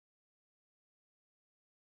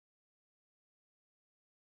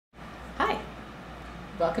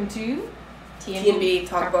Welcome to T&B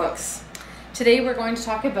Talk Books. Today we're going to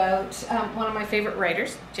talk about one of my favorite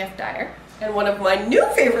writers, Geoff Dyer. And one of my new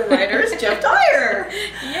favorite writers, Geoff Dyer.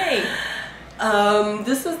 Yay!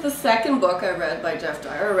 This is the second book I read by Geoff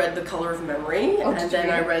Dyer. I read The Color of Memory, and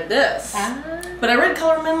then I read this. But I read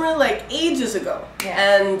Color of Memory like ages ago.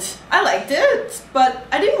 Yeah. And I liked it, but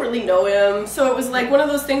I didn't really know him. So it was like one of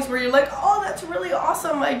those things where you're like, oh, that's really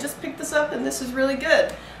awesome. I just picked this up and this is really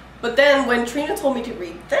good. But then when Trina told me to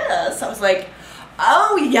read this, I was like,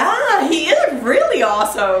 oh yeah, he is really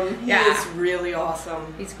awesome. He is really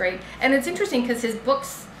awesome. He's great. And it's interesting because his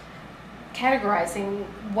books, categorizing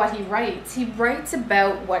what he writes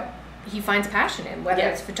about what he finds passion in, whether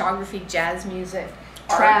it's photography, jazz music,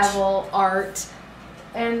 travel, art,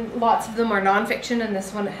 and lots of them are nonfiction, and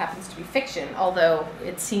this one happens to be fiction, although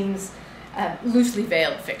it seems loosely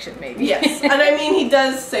veiled fiction, maybe. Yes, and I mean, he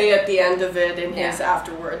does say at the end of it in his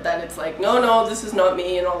afterword that it's like, no, this is not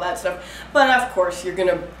me and all that stuff. But of course, you're going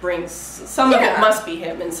to bring, some of it must be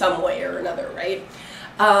him in some way or another, right?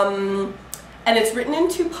 And it's written in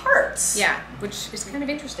 2 parts. Yeah, which is kind of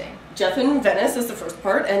interesting. Jeff in Venice is the first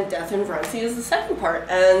part, and Death in Varanasi is the second part.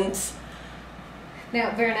 And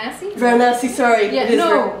now, Varanasi? Varanasi, sorry. Yeah,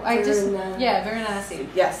 Varanasi.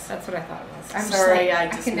 Yes. That's what I thought it was. I'm sorry, just I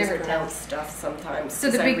just can never tell stuff sometimes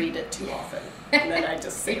so because I read it too often. And then I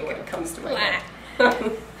just say what it comes to my head.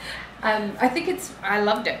 I think I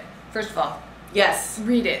loved it, first of all. Yes.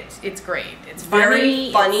 Read it. It's great. It's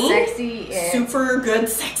very funny, it's sexy, super good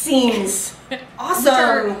sex scenes.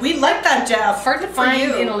 Awesome. We like that, Jeff. Hard to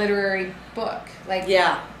find in a literary book. Like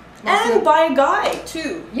and by a guy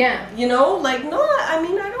too. Yeah. You know, like I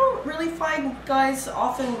mean, I don't really find guys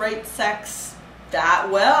often write sex that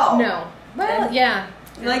well. No. Well, and,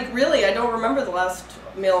 like really, I don't remember the last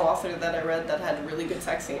male author that I read that had a really good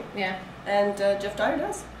sex scene. Yeah. And Geoff Dyer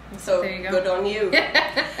does. So there you go. Good on you.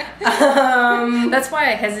 That's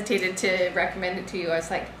why I hesitated to recommend it to you. I was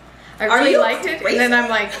like, I really liked it, and then I'm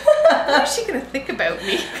like, what is she going to think about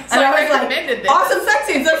me? So and I recommended this. Awesome sex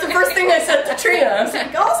scenes. That's the first thing I said to Trina. I was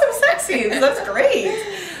like, awesome sex scenes. That's great.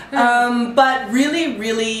 But really,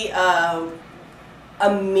 really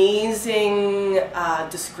amazing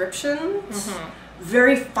descriptions.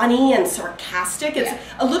 Very funny and sarcastic. It's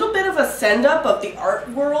a little bit of a send-up of the art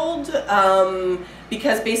world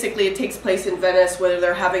because basically it takes place in Venice where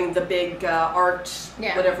they're having the big art,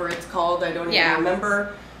 whatever it's called. I don't even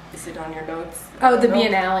remember. Is it on your notes? Oh, the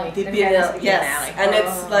Biennale. The Biennale, yes. And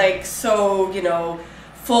it's like so, you know,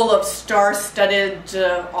 full of star-studded,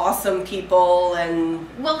 awesome people and...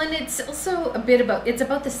 Well, and it's also a bit about, it's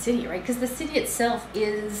about the city, right? Because the city itself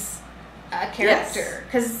is a character.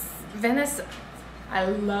 Because Venice... I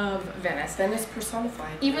love Venice. Venice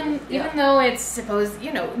personified. Even though it's supposed,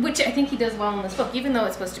 you know, which I think he does well in this book, even though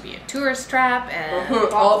it's supposed to be a tourist trap and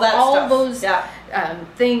all those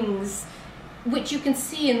things, which you can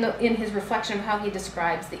see in his reflection of how he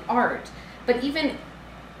describes the art. But even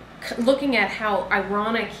looking at how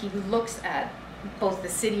ironic he looks at both the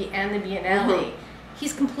city and the Biennale,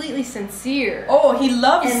 he's completely sincere. Oh, he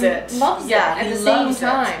loves it. Loves it at the same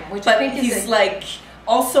time, which I think is like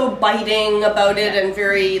also biting about it and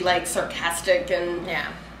very like sarcastic and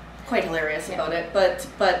quite hilarious about it, but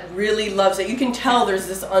really loves it. You can tell there's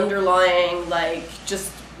this underlying like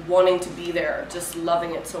just wanting to be there, just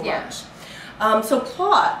loving it so much. So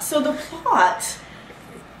the plot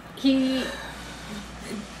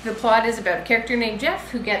the plot is about a character named Jeff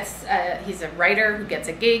who gets he's a writer who gets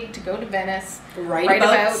a gig to go to Venice, write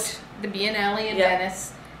about the Biennale in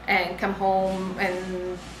Venice, and come home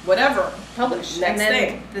and publish. Next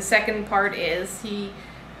day. The second part is you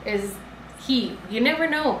never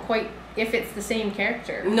know quite if it's the same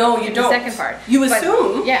character. No, you don't. The second part. You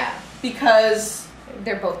assume. Yeah. Because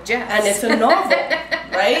they're both Jeffs. And it's a novel,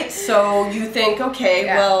 right? So you think, okay,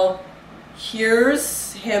 well,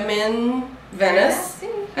 here's him in Venice,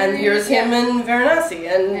 and here's him in Varanasi,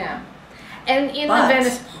 and and in the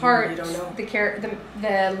Venice part,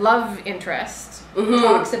 the love interest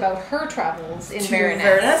talks about her travels in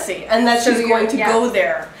Varanasi, and that she's going to go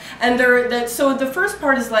there. And so the first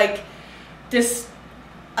part is like this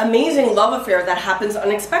amazing love affair that happens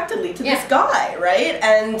unexpectedly to this guy, right?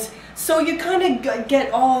 And so you kind of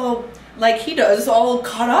get all, like he does, all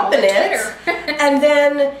caught up in it. And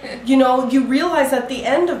then, you know, you realize at the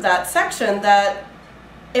end of that section that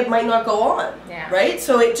it might not go on, right?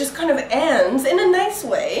 So it just kind of ends in a nice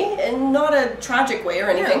way, and not a tragic way or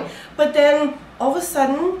anything. But then all of a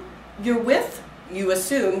sudden, you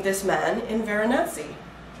assume, this man in Varanasi.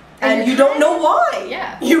 And you don't know why.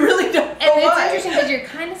 Yeah. You really don't know why. And it's interesting because you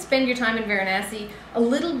kind of spend your time in Varanasi a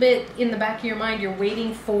little bit in the back of your mind. You're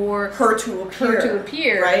waiting for her to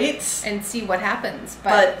appear. Right? And see what happens.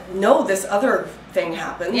 But no, this other thing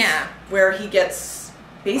happens. Yeah. Where he gets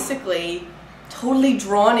basically totally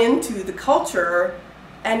drawn into the culture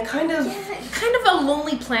and kind of a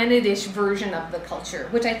Lonely Planet-ish version of the culture,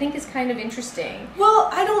 which I think is kind of interesting. Well,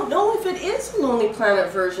 I don't know if it is a Lonely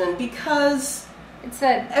Planet version because it's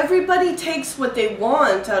that everybody takes what they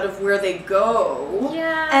want out of where they go.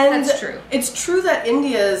 Yeah, and that's true. It's true that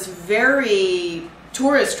India is very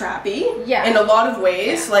tourist trappy in a lot of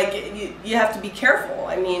ways. Yeah. Like you have to be careful.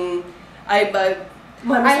 I mean,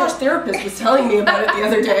 my massage therapist was telling me about it the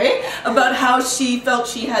other day, about how she felt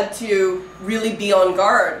she had to really be on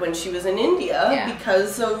guard when she was in India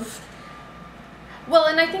because of... Well,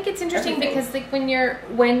 and I think it's interesting because like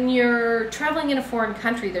when you're traveling in a foreign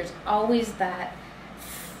country, there's always that,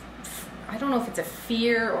 I don't know if it's a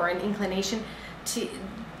fear or an inclination to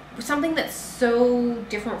something that's so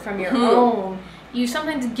different from your own. You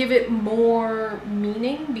sometimes give it more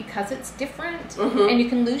meaning because it's different, and you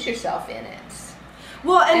can lose yourself in it.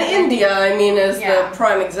 Well, and India, I mean, is the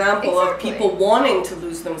prime example of people wanting to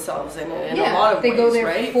lose themselves in it in a lot of ways, go there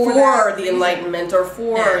right? For the Enlightenment or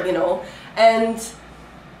for, you know, and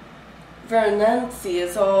Varanasi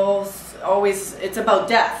is always, it's about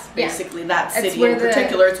death, basically, that city in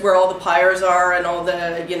particular. It's where all the pyres are and all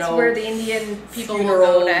the, you know... It's where the Indian people will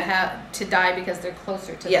go to die because they're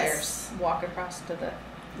closer to theirs, walk across to the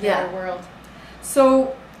other world.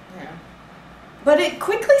 So... Yeah. But it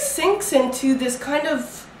quickly sinks into this kind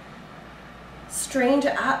of strange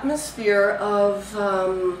atmosphere of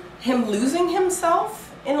him losing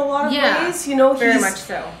himself in a lot of ways. You know, very much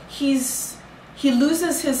so. He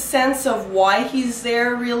loses his sense of why he's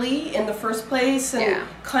there, really, in the first place, and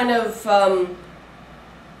kind of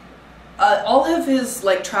all of his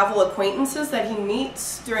like travel acquaintances that he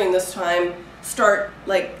meets during this time start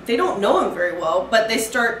like they don't know him very well, but they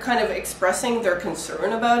start kind of expressing their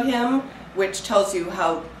concern about him, which tells you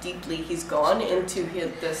how deeply he's gone into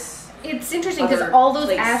this. It's interesting because all those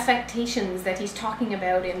affectations that he's talking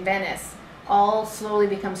about in Venice all slowly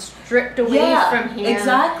become stripped away from him.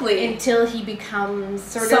 Exactly. Until he becomes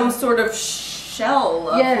sort of shell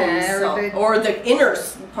of himself. Or the inner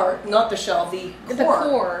part, not the shell, the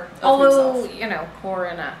core. Although, you know, core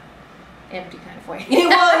in a empty kind of way.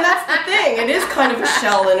 Well, and that's the thing. It is kind of a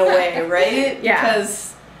shell in a way, right? Yeah.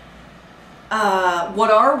 Because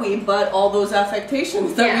what are we but all those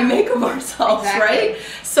affectations that we make of ourselves, right?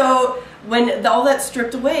 So when all that's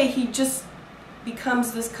stripped away, he just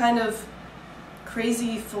becomes this kind of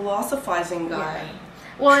crazy philosophizing guy.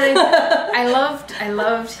 Well, I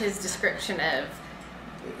loved his description of.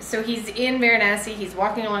 So he's in Varanasi. He's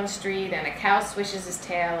walking along the street, and a cow swishes his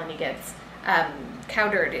tail, and he gets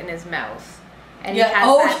cowdered in his mouth, and he has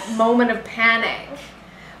that moment of panic.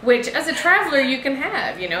 Which, as a traveler, you can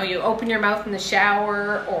have. You know, you open your mouth in the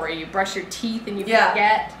shower, or you brush your teeth and you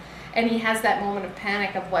forget. And he has that moment of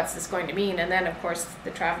panic of what's this going to mean. And then, of course, the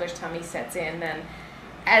traveler's tummy sets in. And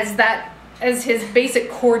as his basic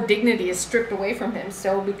core dignity is stripped away from him,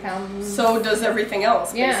 so does everything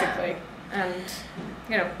else, basically. And,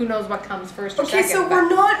 you know, who knows what comes first or second. Okay, so we're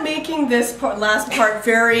not making this last part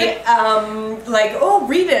very, read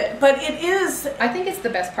it. But it is... I think it's the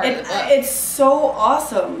best part of the book. It's so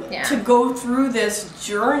awesome to go through this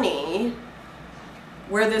journey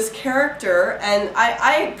where this character, and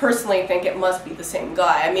I personally think it must be the same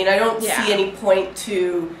guy. I mean, I don't see any point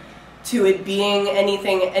to it being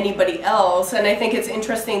anybody else. And I think it's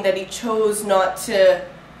interesting that he chose not to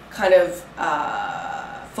kind of...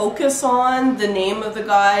 focus on the name of the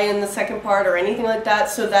guy in the second part or anything like that,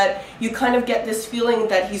 so that you kind of get this feeling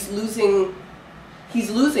that he's losing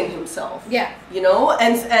himself. Yeah. You know,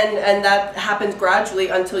 and that happens gradually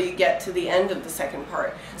until you get to the end of the second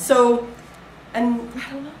part. So, and I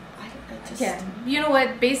don't know. You know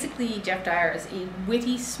what? Basically, Geoff Dyer is a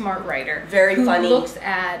witty, smart writer. Very funny. Who looks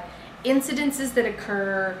at incidences that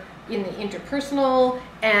occur in the interpersonal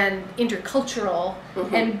and intercultural,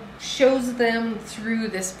 and shows them through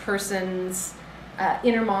this person's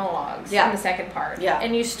inner monologues in the second part. Yeah.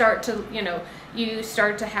 And you start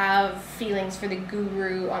to have feelings for the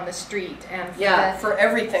guru on the street, and for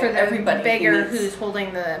everything, for the everybody beggar who's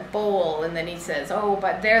holding the bowl, and then he says, "Oh,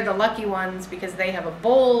 but they're the lucky ones because they have a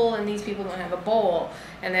bowl, and these people don't have a bowl."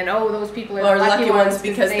 And then, those people are the lucky ones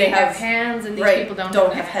because they have hands, and these people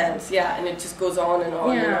don't have hands. Yeah, and it just goes on and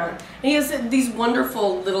on and on. And he has these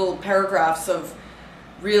wonderful little paragraphs of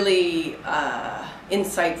really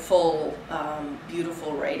insightful,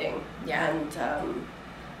 beautiful writing. Yeah.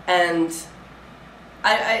 And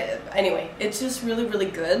Anyway, it's just really, really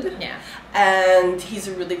good. Yeah. And he's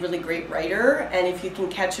a really, really great writer. And if you can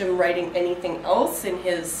catch him writing anything else in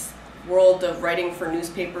his world of writing for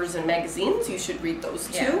newspapers and magazines, you should read those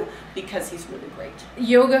too, because he's really great.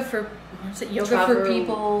 Yoga for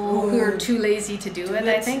people who are too lazy to do it,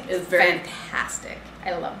 I think, is fantastic.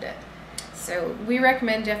 I loved it. So we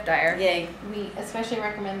recommend Geoff Dyer. Yay. We especially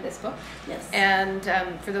recommend this book. Yes. And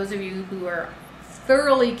for those of you who are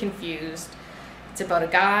thoroughly confused, it's about a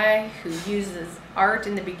guy who uses art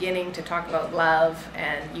in the beginning to talk about love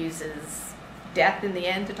and uses death in the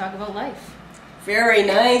end to talk about life. Very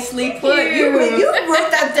nicely put. You wrote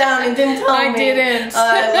that down and didn't tell me. I didn't.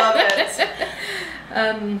 I love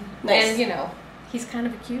it. Nice. And, you know, he's kind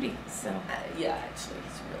of a cutie. So yeah, actually,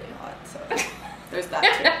 he's really hot. So there's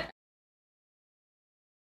that too.